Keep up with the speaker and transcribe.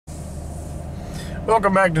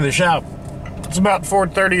Welcome back to the shop. It's about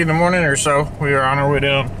 4:30 in the morning or so. We are on our way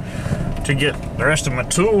down to get the rest of my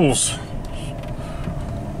tools.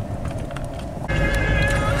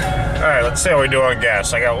 Alright, let's see how we do on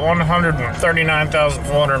gas. I got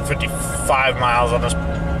 139,455 miles on this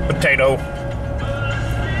potato.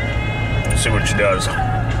 Let's see what she does.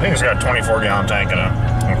 I think it's got a 24-gallon tank and a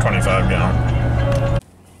 25-gallon.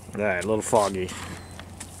 Alright, a little foggy.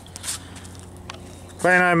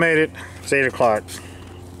 Clay and I made it. It's 8 o'clock.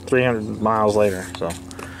 300 miles later, so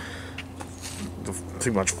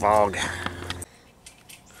too much fog.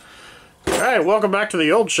 Alright, welcome back to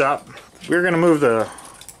the old shop. We're gonna move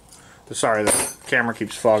sorry, the camera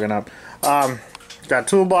keeps fogging up. Got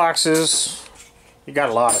toolboxes. You got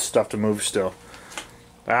a lot of stuff to move still.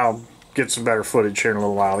 I'll get some better footage here in a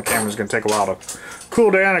little while. The camera's gonna take a while to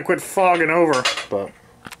cool down and quit fogging over, but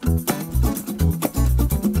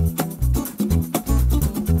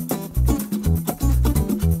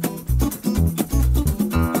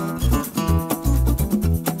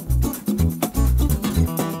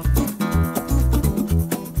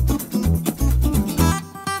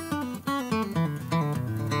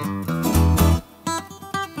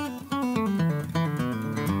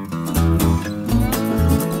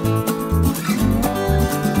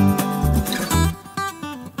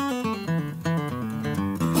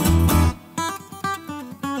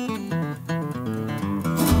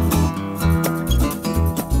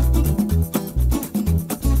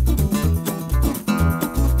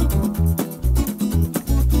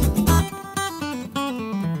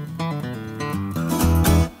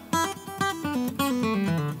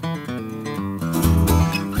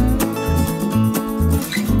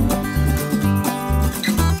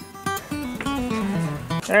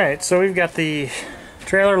alright, so we've got the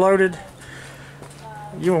trailer loaded.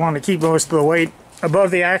 You want to keep most of the weight above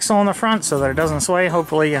the axle on the front so that it doesn't sway.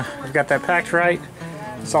 Hopefully we've got that packed right.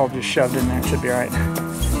 It's all just shoved in there. It should be right.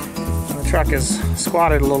 And the truck is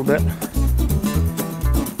squatted a little bit.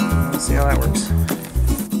 Let's see how that works.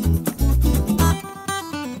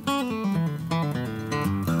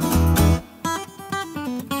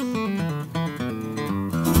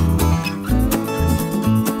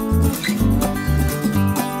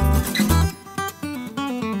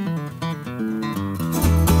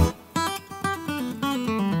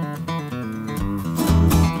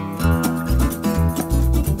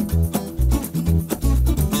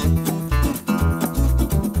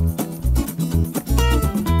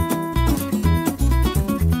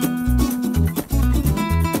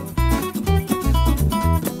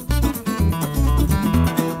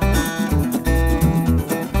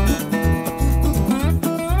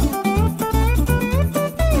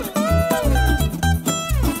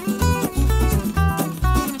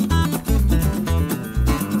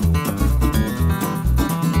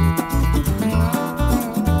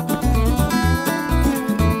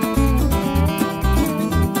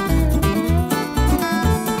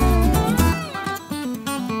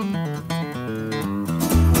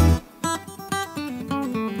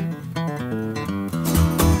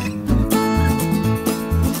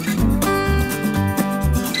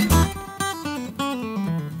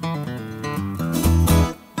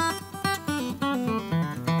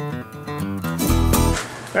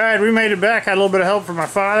 Alright, we made it back. Had a little bit of help from my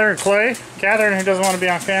father and Clay. Catherine, who doesn't want to be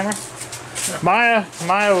on camera. Maya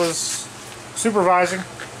was supervising.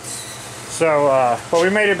 So, but we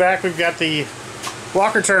made it back. We've got the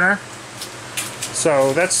Walker Turner.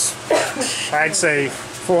 So that's, I'd say,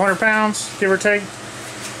 400 pounds, give or take.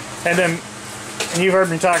 And then, and you've heard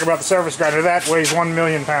me talk about the surface grinder. That weighs 1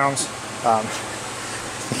 million pounds.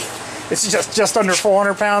 It's just under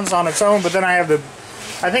 400 pounds on its own, but then I have the,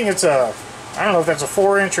 I think it's a, I don't know if that's a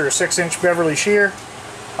 4-inch or a 6-inch Beverly shear.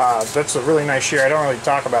 That's a really nice shear. I don't really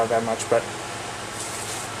talk about it that much, but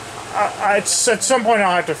it's, at some point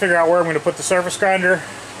I'll have to figure out where I'm going to put the surface grinder,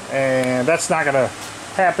 and that's not going to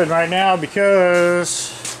happen right now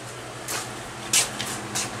because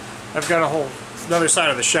I've got a whole another side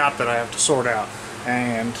of the shop that I have to sort out,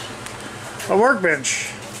 and a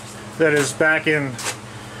workbench that is back in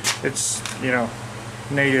its, you know,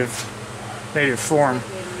 native form.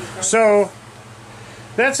 So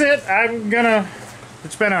that's it. I'm gonna,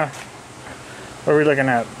 it's been a, what are we looking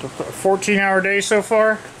at, a 14-hour day so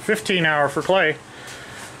far, 15-hour for Clay.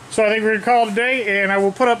 So I think we're gonna call it a day, and I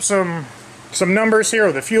will put up some numbers here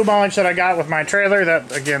of the fuel mileage that I got with my trailer.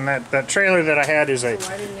 That, again, that trailer that I had is a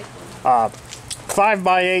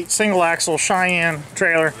 5x8 single axle Cheyenne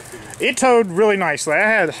trailer. It towed really nicely. I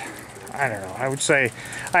had, I don't know, I would say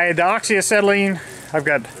I had the oxyacetylene. I've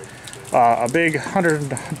got a big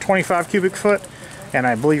 125 cubic foot and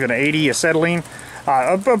I believe an 80 acetylene.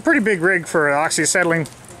 A pretty big rig for oxyacetylene.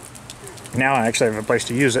 Now I actually have a place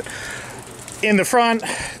to use it. In the front,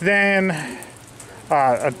 then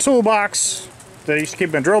a toolbox that I used to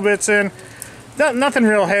keep my drill bits in. Nothing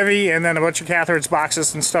real heavy, and then a bunch of Catherine's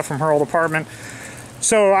boxes and stuff from her old apartment.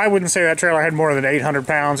 So I wouldn't say that trailer had more than 800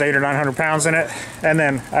 pounds, 800 or 900 pounds in it. And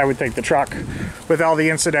then I would think the truck with all the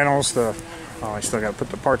incidentals, oh, I still got to put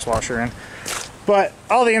the parts washer in. But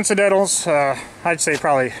all the incidentals, I'd say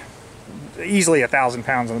probably easily 1,000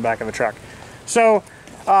 pounds on the back of the truck. So,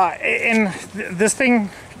 and this thing,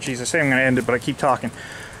 Jesus, I say I'm going to end it, but I keep talking.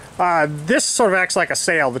 This sort of acts like a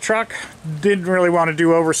sail. The truck didn't really want to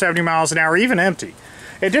do over 70 miles an hour, even empty.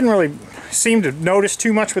 It didn't really seem to notice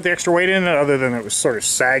too much with the extra weight in it, other than it was sort of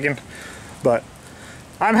sagging. But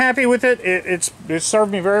I'm happy with it. It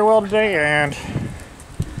served me very well today, and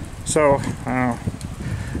so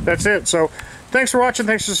that's it. So thanks for watching,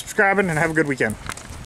 thanks for subscribing, and have a good weekend.